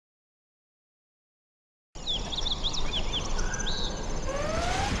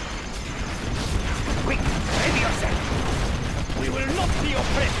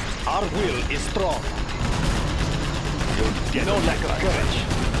is strong. No lack of courage.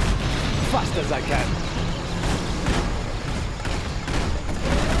 Fast as I can.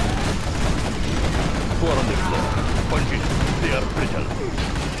 Four on the floor. Punch it. They are brittle.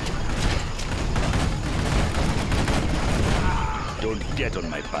 Don't get on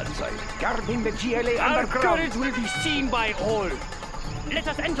my bad side. Guarding the GLA Our underground. courage will be seen by all. Let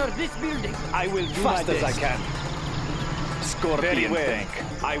us enter this building. I will do fast as I can. Scorpion Very well. tank.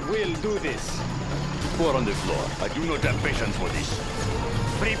 I will do this. Four on the floor. I do not have patience for this.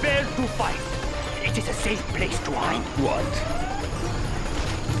 Prepare to fight. It is a safe place to hide. What?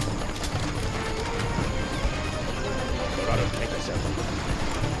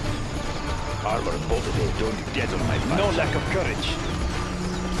 Armor bolted in. Don't get on my back. No lack of courage.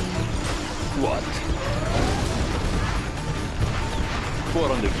 What? Four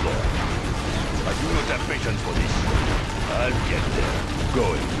on the floor. I do not have patience for this. I'll get there.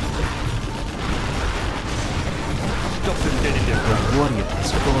 Going. Stop them dead in their tracks. Warrior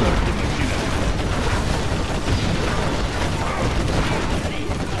has fallen. The machinery.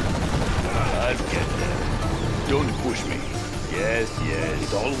 I'll get there. Don't push me. Yes,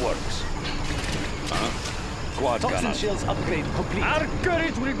 it all works. Huh? Quad Toxin cannon. shells upgrade complete. Our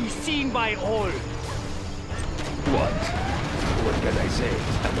courage will be seen by all. What? What can I say?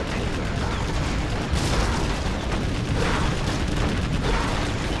 I'm a painter.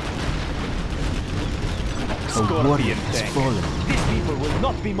 A warrior has fallen. These people will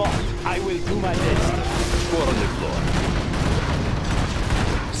not be mocked. I will do my best. Four on the floor.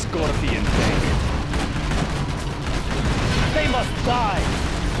 Scorpion tank. They must die.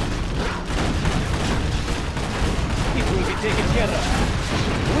 It will be taken care of.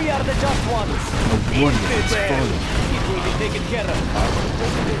 We are the just ones. A warrior has Prepare. fallen. It will be taken care of.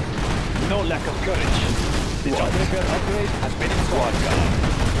 No lack of courage. The jump repair upgrade has been installed. Quad cannon.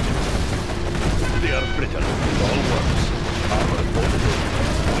 They are brittle. It all works. Armor bolted in.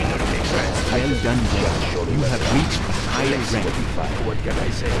 Winner takes sense. Well done, Lord. You have reached a higher rank. What can I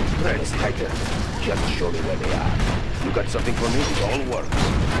say? Threads tighten. Just show me where they are. You got something for me? It all works.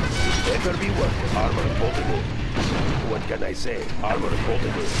 It better be worth it. Armor bolted in. What can I say? Armor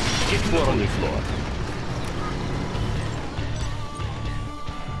bolted in. Get four on the floor.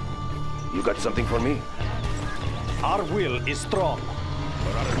 You got something for me? Our will is strong.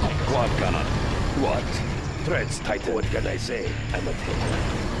 Quad cannon. What? Threads tighten. What can I say? I'm a tailor.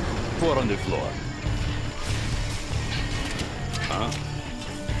 Four on the floor. Huh?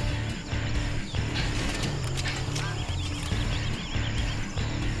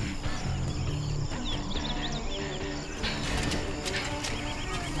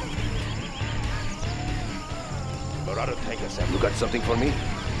 You got something for me?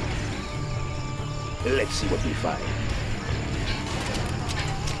 Let's see what we find.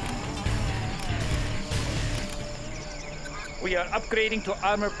 We are upgrading to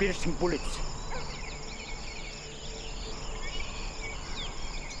armor-piercing bullets.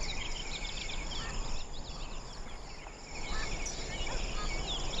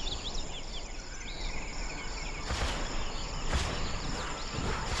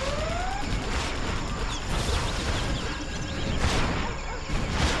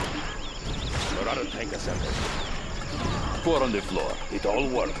 Tank assembled. Four on the floor. It all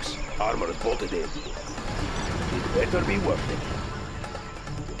works. Armor bolted in. It better be worth it.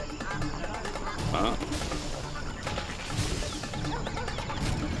 Huh?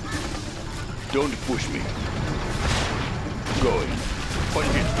 Don't push me. Going.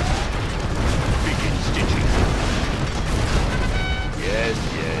 Punch it. Begin stitching. Yes.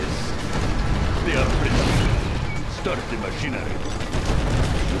 They are brittle. Start the machinery.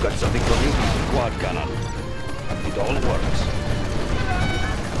 You got something for me? Quad cannon. It all works.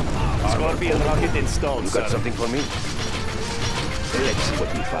 Scorpion rocket installed, You got sir. something for me? Let's see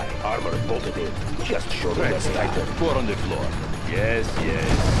what we find. Armor bolted in. Just show me Threads where they are. tighten. Four on the floor. Yes.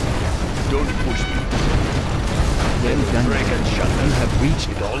 Don't push me. Well done, Break and Lord. shutter. You have reached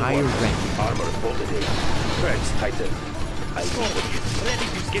It a all higher works. rank. Armor bolted in. Threads tighten. I'll do what you. Ready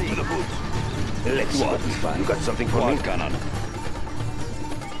to Get to the booth. Let's see what we find. You got something for me? Quad cannon.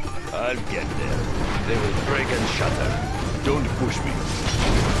 I'll get there. They will break and shatter. Don't push me.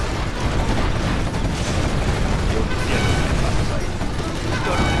 Don't get on my backside.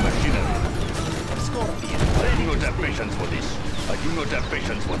 Start the machinery. Scorpion. I do not have patience for this. I do not have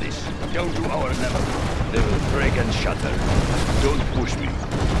patience for this. Down to our level. They will break and shatter. Don't push me.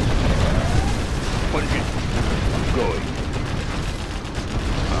 Punch it. Going.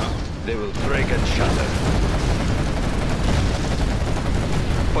 Huh? They will break and shatter.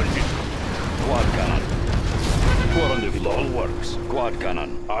 Punch it. Quad cannon. Four on the floor. All works. Quad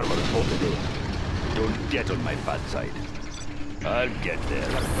cannon. Armor bolted in. Don't get on my bad side. I'll get there.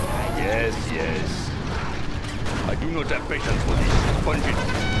 Yes, yes. I do not have patience for this. Punch it.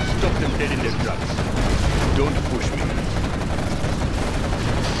 Stop them dead in their tracks. Don't push me.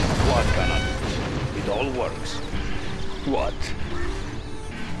 Quad cannon. It all works. What?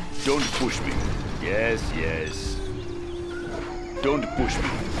 Don't push me. Yes, yes. Don't push me.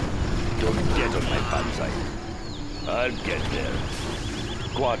 Don't get on my bad side. I'll get there.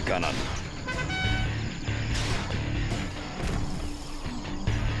 Quad cannon.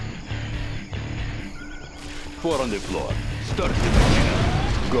 Four on the floor. Start the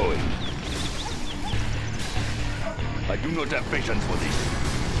machine. Going. I do not have patience for this.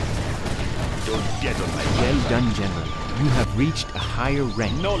 Don't get on my Well backside. done, General. You have reached a higher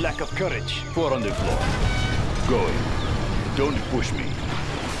rank. No lack of courage. Four on the floor. Going. Don't push me.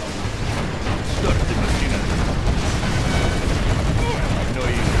 Start the machinery.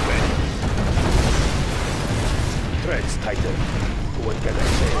 Annoying friends. Treads tighter. What can I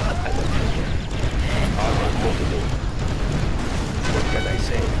say? I'm a player. Armor multiple. What can I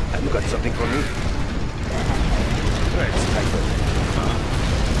say? Have you got something for me? Treads tighter.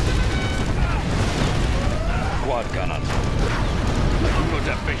 Quad cannon. I do not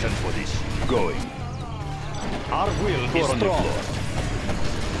have patience for this. Going. Our will is Four on the strong. floor.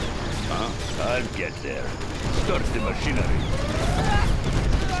 I'll get there. Start the machinery.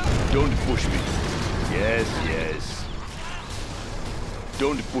 Don't push me. Yes, yes.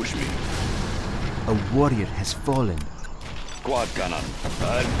 Don't push me. A warrior has fallen. Quad cannon.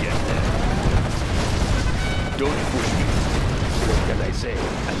 I'll get there. Don't push me. What can I say?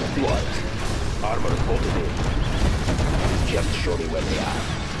 I'm a What? Armor bolted in. Just show me where they are.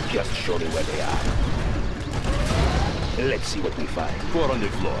 Just show me where they are. Let's see what we find. Four on the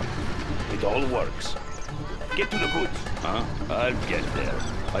floor. It all works. Get to the goods. I'll get there.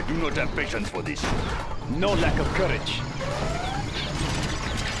 I do not have patience for this. No lack of courage.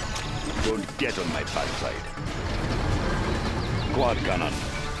 Don't get on my bad side. Quad cannon.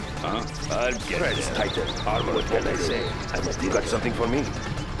 I'll get Treads there. tighter. Armor, what can I say? You got something for me?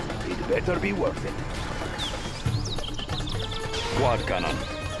 It better be worth it. Quad cannon.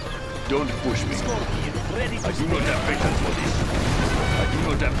 Don't push me. Scorpion, ready to I do not have patience for this. I do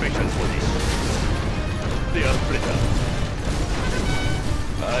not have patience for this. They are brittle.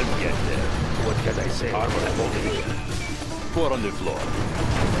 I'll get there. What can I say? Armor bolted in. Four on the floor.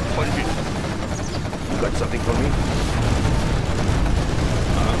 Punch it. You got something for me?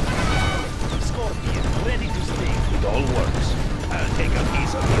 Scorpion, ready to sting. It all works. I'll take a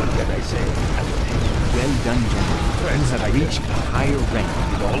piece of what can I say? Well done, General. You have reached a higher rank.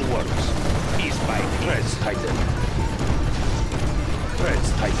 It all works. Piece by piece. Treads tighten. Treads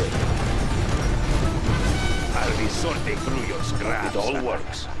tighten. I'll be sorting through your scraps. It all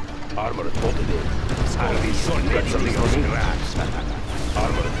works. Armor bolted in. I'll be sorting something for me. Scraps.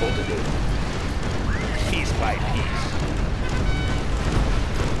 Armor bolted in. Piece by piece.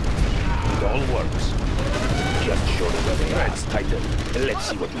 It all works. Just show me where they are. Treads tighten. Let's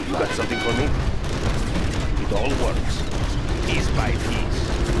see what we got. Something for me? It all works. Piece by piece.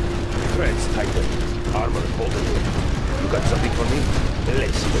 Treads tighten. Armor bolted in. You got something for me?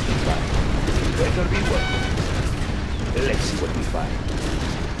 Let's see what we find. It better be worth it. Let's see what we find.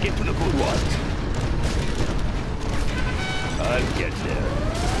 Get to the good one. I'll get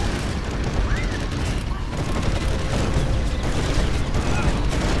there.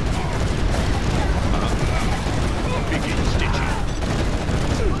 Begin stitching.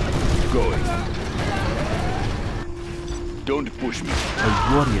 Going. Don't push me. A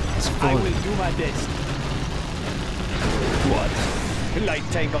warrior has I fallen. will do my best. What? Light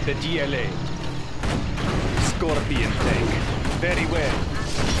tank of the GLA. Scorpion tank. Very well.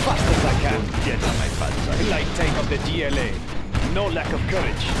 Fast as I can. Get on my bad side. Light tank of the GLA. No lack of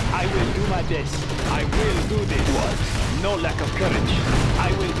courage. I will do my best. I will do this. What? No lack of courage. I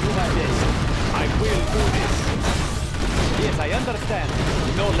will do my best. I will do this. Yes, I understand.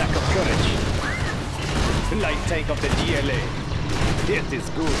 No lack of courage. Light tank of the GLA. It is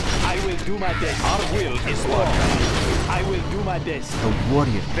good. I will do my best. Our will is strong. I will do my best. A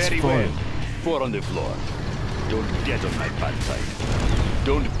warrior has Very well. fallen. Four on the floor. Don't get on my bad side.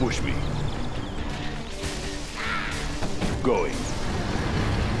 Don't push me. Going.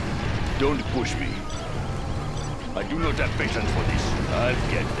 Don't push me. I do not have patience for this. I'll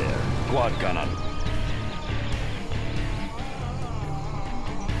get there. Quad cannon.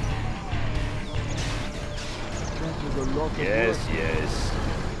 Yes, yes.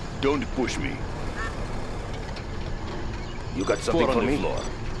 Don't push me. You got something Four for on the me? floor.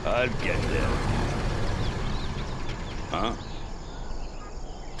 I'll get there.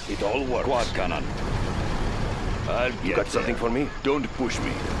 It all works. Quad cannon. I'll get You got something there. for me? Don't push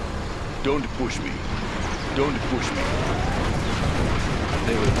me. Don't push me. Don't push me.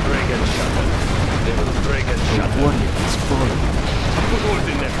 They will break and shatter. They will break and The shatter. warrior is falling. Put holes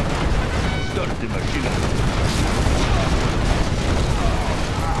in them. Start the machinery.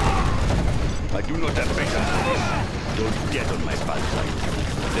 I do not have patience for this. Don't get on my bad side.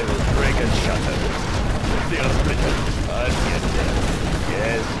 They will break and shatter. They are brittle. I'll get there.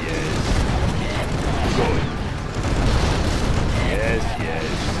 Yes, yes. Going. Yes, yes.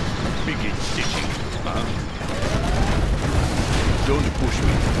 Begin stitching. Huh? Don't push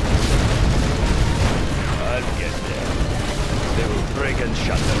me. I'll get there. They will break and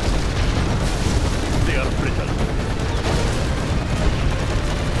shatter. They are brittle.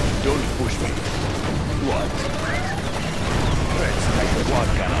 Don't push me. What? Let's take the quad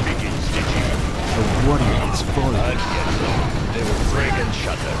cannon. Begin stitching. The warrior is falling. I'll get there. They will break and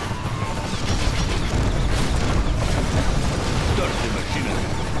shatter. Start the machinery.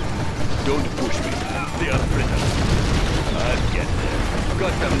 Don't push me. They are brittle. I'll get there.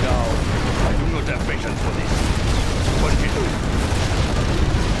 Cut them down. I do not have patience for this. What did you do?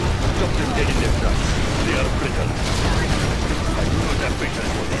 Stop them dead in their tracks. They are brittle. I do not have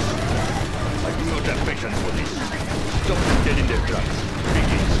patience for this. I do not have patience for this. Stop them dead in their tracks.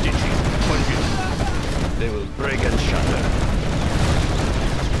 Begin stitching. What did you do? They will break and shatter.